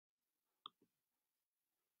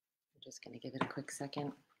Just going to give it a quick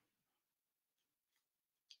second.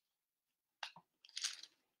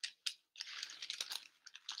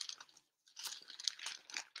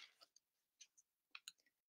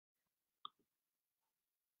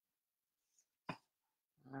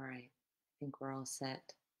 All right, I think we're all set.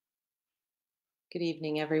 Good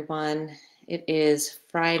evening, everyone. It is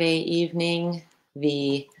Friday evening,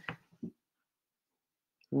 the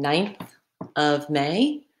 9th of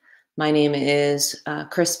May. My name is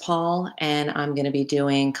Kris Paul, and I'm going to be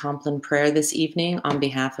doing Compline prayer this evening on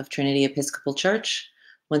behalf of Trinity Episcopal Church.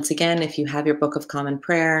 Once again, if you have your Book of Common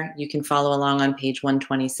Prayer, you can follow along on page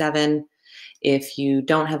 127. If you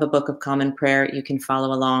don't have a Book of Common Prayer, you can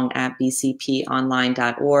follow along at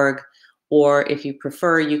bcponline.org, or if you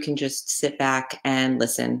prefer, you can just sit back and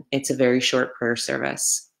listen. It's a very short prayer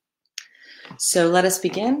service. So let us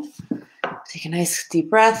begin. Take a nice deep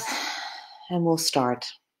breath, and we'll start.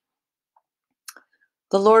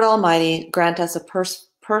 The Lord Almighty grant us a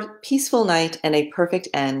peaceful night and a perfect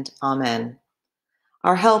end. Amen.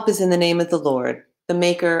 Our help is in the name of the Lord, the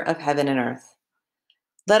maker of heaven and earth.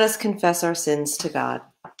 Let us confess our sins to God.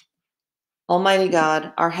 Almighty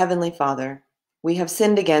God, our heavenly Father, we have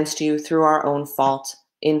sinned against you through our own fault,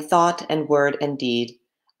 in thought and word and deed,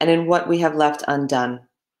 and in what we have left undone.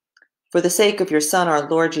 For the sake of your Son, our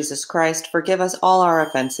Lord Jesus Christ, forgive us all our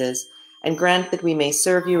offenses, and grant that we may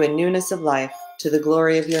serve you in newness of life, to the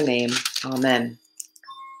glory of your name. Amen.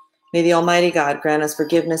 May the Almighty God grant us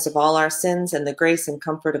forgiveness of all our sins and the grace and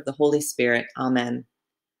comfort of the Holy Spirit. Amen.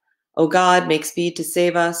 O God, make speed to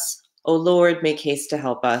save us. O Lord, make haste to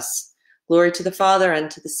help us. Glory to the Father, and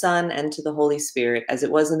to the Son, and to the Holy Spirit, as it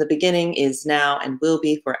was in the beginning, is now, and will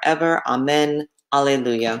be forever. Amen.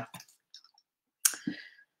 Alleluia.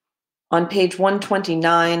 On page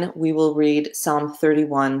 129, we will read Psalm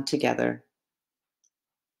 31 together.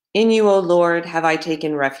 In you, O Lord, have I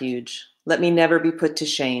taken refuge. Let me never be put to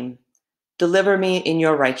shame. Deliver me in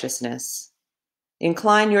your righteousness.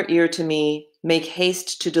 Incline your ear to me. Make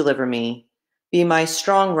haste to deliver me. Be my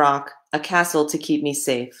strong rock, a castle to keep me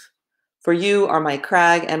safe. For you are my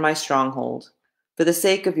crag and my stronghold. For the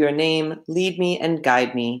sake of your name, lead me and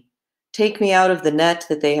guide me. Take me out of the net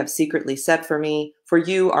that they have secretly set for me, for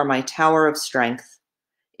you are my tower of strength.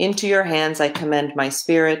 Into your hands I commend my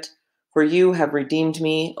spirit, for you have redeemed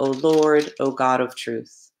me, O Lord, O God of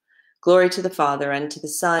truth. Glory to the Father, and to the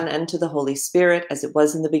Son, and to the Holy Spirit, as it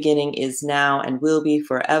was in the beginning, is now, and will be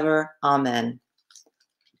forever. Amen.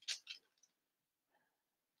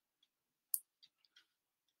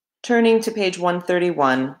 Turning to page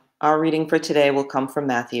 131, our reading for today will come from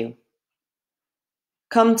Matthew.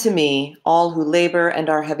 Come to me, all who labor and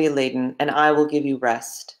are heavy laden, and I will give you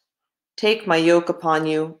rest. Take my yoke upon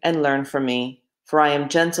you and learn from me, for I am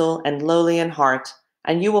gentle and lowly in heart,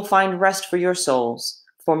 and you will find rest for your souls.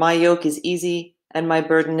 For my yoke is easy and my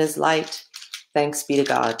burden is light. Thanks be to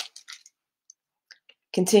God.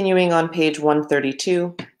 Continuing on page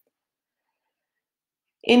 132.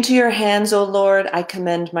 Into your hands, O Lord, I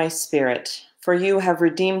commend my spirit, for you have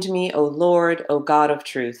redeemed me, O Lord, O God of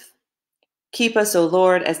truth. Keep us, O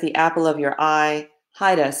Lord, as the apple of your eye.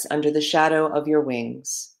 Hide us under the shadow of your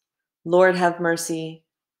wings. Lord, have mercy.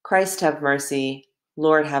 Christ, have mercy.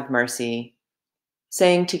 Lord, have mercy.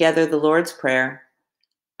 Saying together the Lord's Prayer.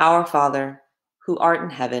 Our Father, who art in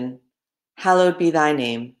heaven, hallowed be thy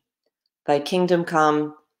name. Thy kingdom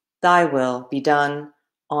come, thy will be done,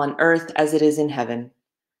 on earth as it is in heaven.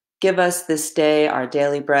 Give us this day our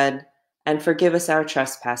daily bread, and forgive us our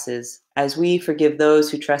trespasses, as we forgive those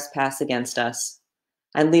who trespass against us.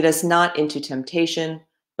 And lead us not into temptation,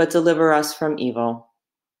 but deliver us from evil.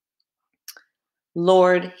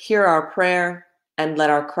 Lord, hear our prayer, and let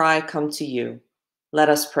our cry come to you. Let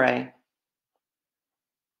us pray.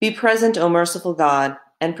 Be present, O merciful God,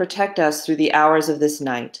 and protect us through the hours of this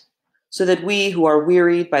night, so that we who are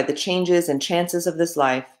wearied by the changes and chances of this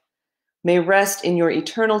life may rest in your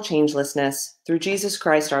eternal changelessness, through Jesus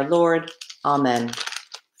Christ our Lord. Amen.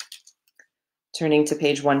 Turning to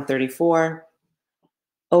page 134.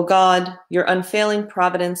 O God, your unfailing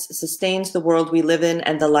providence sustains the world we live in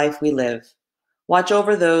and the life we live. Watch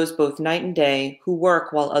over those both night and day who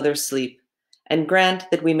work while others sleep, and grant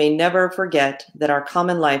that we may never forget that our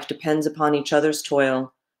common life depends upon each other's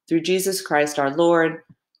toil. Through Jesus Christ our Lord.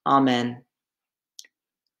 Amen.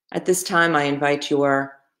 At this time, I invite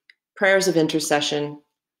your prayers of intercession.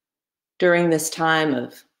 During this time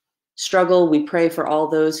of struggle, we pray for all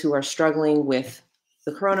those who are struggling with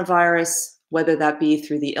the coronavirus, whether that be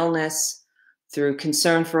through the illness, through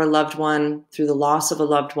concern for a loved one, through the loss of a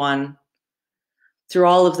loved one, through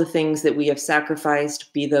all of the things that we have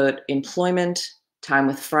sacrificed, be that employment, time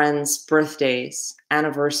with friends, birthdays,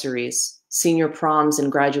 anniversaries, senior proms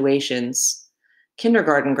and graduations,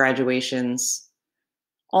 kindergarten graduations,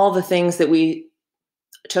 all the things that we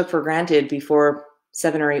took for granted before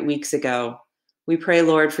 7 or 8 weeks ago. We pray,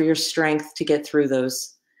 Lord, for your strength to get through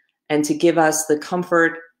those and to give us the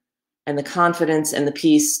comfort and the confidence and the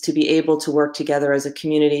peace to be able to work together as a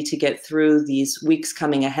community to get through these weeks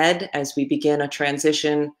coming ahead as we begin a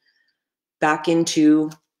transition back into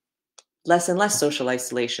less and less social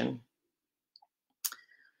isolation.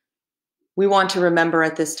 We want to remember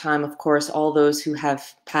at this time, of course, all those who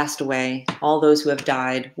have passed away, all those who have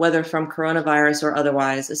died, whether from coronavirus or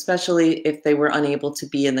otherwise, especially if they were unable to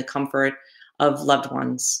be in the comfort of loved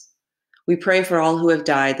ones. We pray for all who have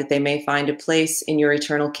died that they may find a place in your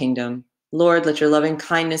eternal kingdom. Lord, let your loving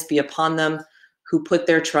kindness be upon them who put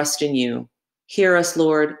their trust in you. Hear us,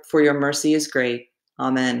 Lord, for your mercy is great.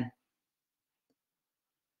 Amen.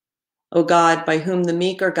 O God, by whom the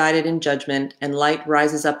meek are guided in judgment and light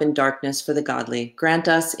rises up in darkness for the godly, grant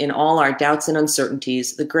us in all our doubts and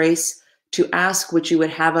uncertainties the grace to ask what you would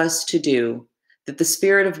have us to do, that the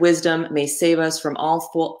spirit of wisdom may save us from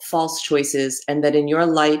all false choices, and that in your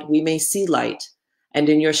light we may see light, and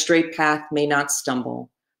in your straight path may not stumble.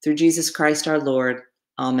 Through Jesus Christ our Lord.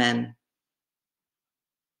 Amen.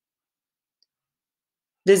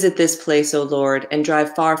 Visit this place, O Lord, and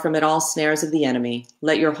drive far from it all snares of the enemy.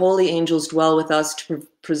 Let your holy angels dwell with us to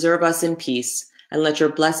preserve us in peace, and let your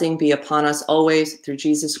blessing be upon us always, through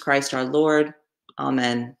Jesus Christ our Lord.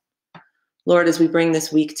 Amen. Lord, as we bring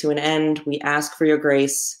this week to an end, we ask for your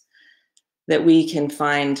grace that we can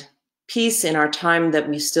find peace in our time that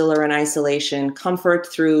we still are in isolation, comfort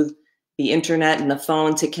through the internet and the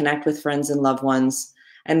phone to connect with friends and loved ones,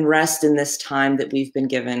 and rest in this time that we've been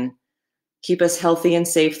given. Keep us healthy and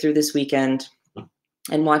safe through this weekend,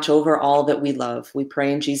 and watch over all that we love. We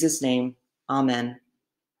pray in Jesus' name. Amen.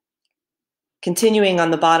 Continuing on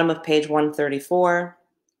the bottom of page 134,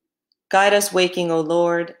 guide us waking, O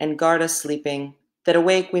Lord, and guard us sleeping, that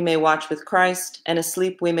awake we may watch with Christ, and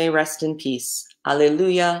asleep we may rest in peace.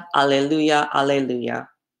 Alleluia, alleluia, alleluia.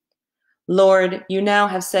 Lord, you now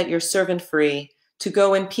have set your servant free to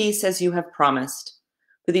go in peace as you have promised.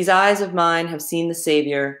 For these eyes of mine have seen the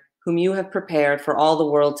Savior, whom you have prepared for all the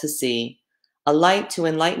world to see, a light to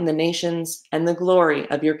enlighten the nations and the glory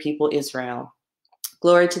of your people Israel.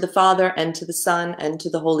 Glory to the Father, and to the Son, and to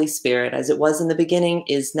the Holy Spirit, as it was in the beginning,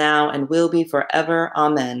 is now, and will be forever.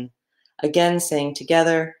 Amen. Again, saying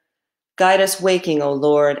together, guide us waking, O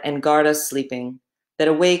Lord, and guard us sleeping, that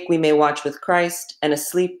awake we may watch with Christ, and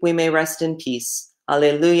asleep we may rest in peace.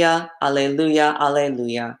 Alleluia, alleluia,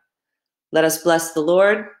 alleluia. Let us bless the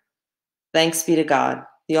Lord. Thanks be to God.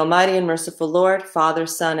 The Almighty and merciful Lord, Father,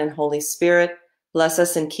 Son, and Holy Spirit, bless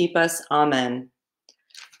us and keep us. Amen.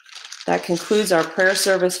 That concludes our prayer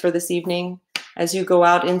service for this evening. As you go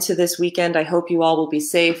out into this weekend, I hope you all will be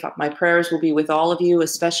safe. My prayers will be with all of you,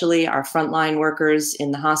 especially our frontline workers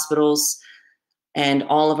in the hospitals and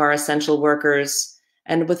all of our essential workers,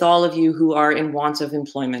 and with all of you who are in want of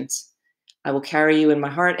employment. I will carry you in my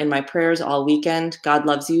heart and my prayers all weekend. God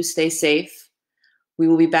loves you. Stay safe. We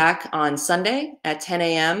will be back on Sunday at 10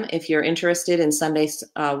 a.m. If you're interested in Sunday's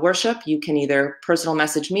worship, you can either personal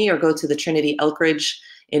message me or go to the Trinity Elkridge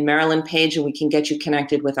in Maryland page, and we can get you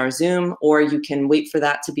connected with our Zoom, or you can wait for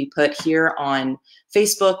that to be put here on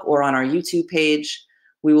Facebook or on our YouTube page.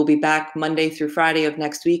 We will be back Monday through Friday of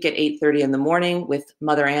next week at 8:30 in the morning with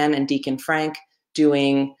Mother Ann and Deacon Frank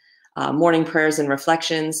doing morning prayers and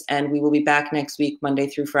reflections, and we will be back next week, Monday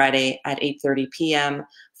through Friday at 8:30 p.m.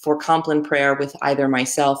 for Compline prayer with either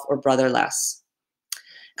myself or Brother Les.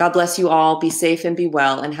 God bless you all. Be safe and be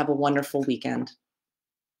well, and have a wonderful weekend.